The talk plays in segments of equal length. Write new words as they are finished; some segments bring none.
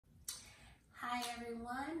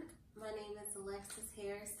everyone, my name is Alexis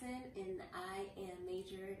Harrison and I am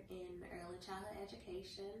majored in early childhood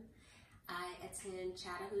education. I attend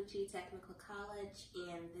Chattahoochee Technical College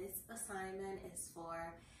and this assignment is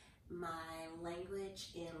for my language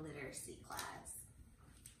and literacy class.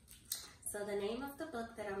 So the name of the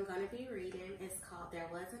book that I'm going to be reading is called There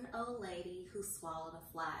Was an Old Lady Who Swallowed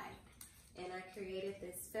a Fly, and I created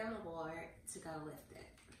this film board to go with it.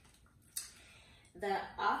 The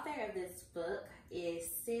author of this book is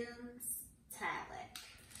Sims Talek.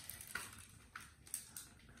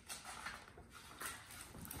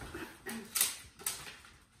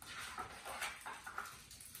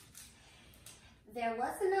 There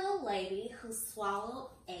was an old lady who swallowed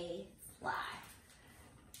a fly.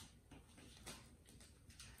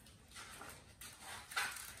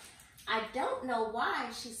 I don't know why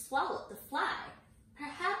she swallowed the fly.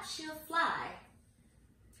 Perhaps she'll fly.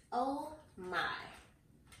 Oh my.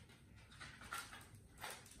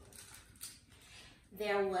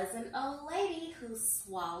 There was an old lady who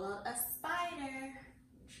swallowed a spider.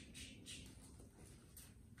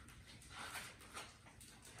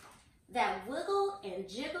 That wiggled and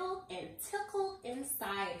jiggled and tickled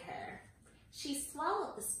inside her. She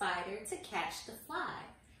swallowed the spider to catch the fly.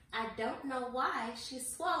 I don't know why she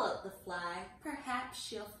swallowed the fly. Perhaps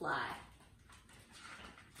she'll fly.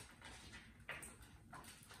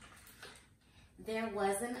 There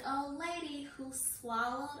was an old lady who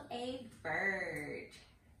swallowed a bird.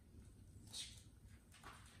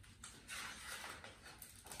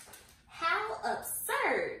 How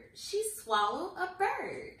absurd! She swallowed a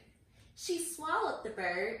bird. She swallowed the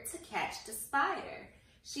bird to catch the spider.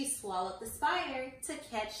 She swallowed the spider to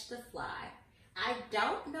catch the fly. I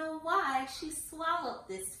don't know why she swallowed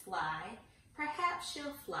this fly. Perhaps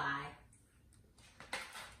she'll fly.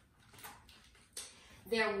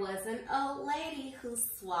 There was an old lady who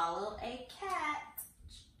swallowed a cat.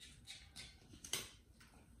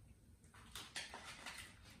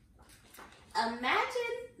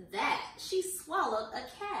 Imagine that, she swallowed a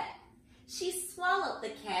cat. She swallowed the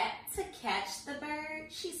cat to catch the bird.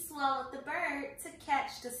 She swallowed the bird to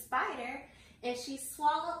catch the spider. And she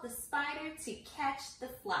swallowed the spider to catch the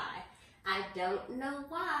fly. I don't know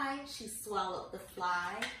why she swallowed the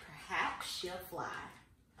fly. Perhaps she'll fly.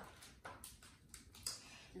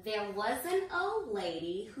 There was an old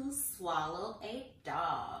lady who swallowed a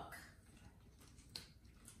dog.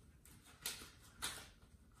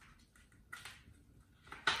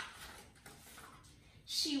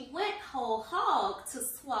 She went whole hog to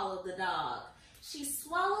swallow the dog. She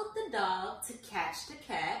swallowed the dog to catch the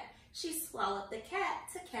cat. She swallowed the cat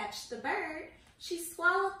to catch the bird. She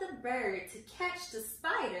swallowed the bird to catch the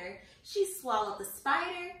spider. She swallowed the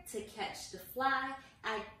spider to catch the fly.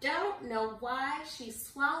 I don't know why she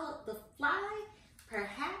swallowed the fly.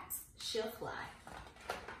 Perhaps she'll fly.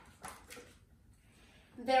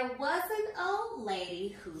 There was an old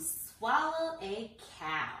lady who swallowed a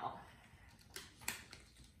cow.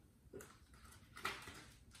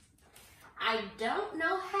 I don't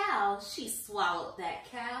know how she swallowed that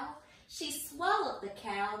cow. She swallowed the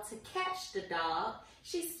cow to catch the dog.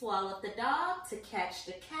 She swallowed the dog to catch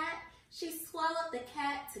the cat. She swallowed the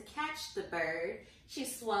cat to catch the bird. She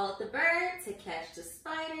swallowed the bird to catch the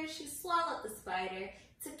spider. She swallowed the spider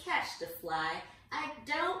to catch the fly. I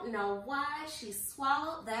don't know why she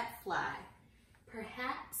swallowed that fly.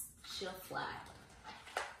 Perhaps she'll fly.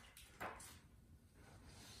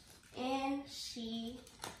 And she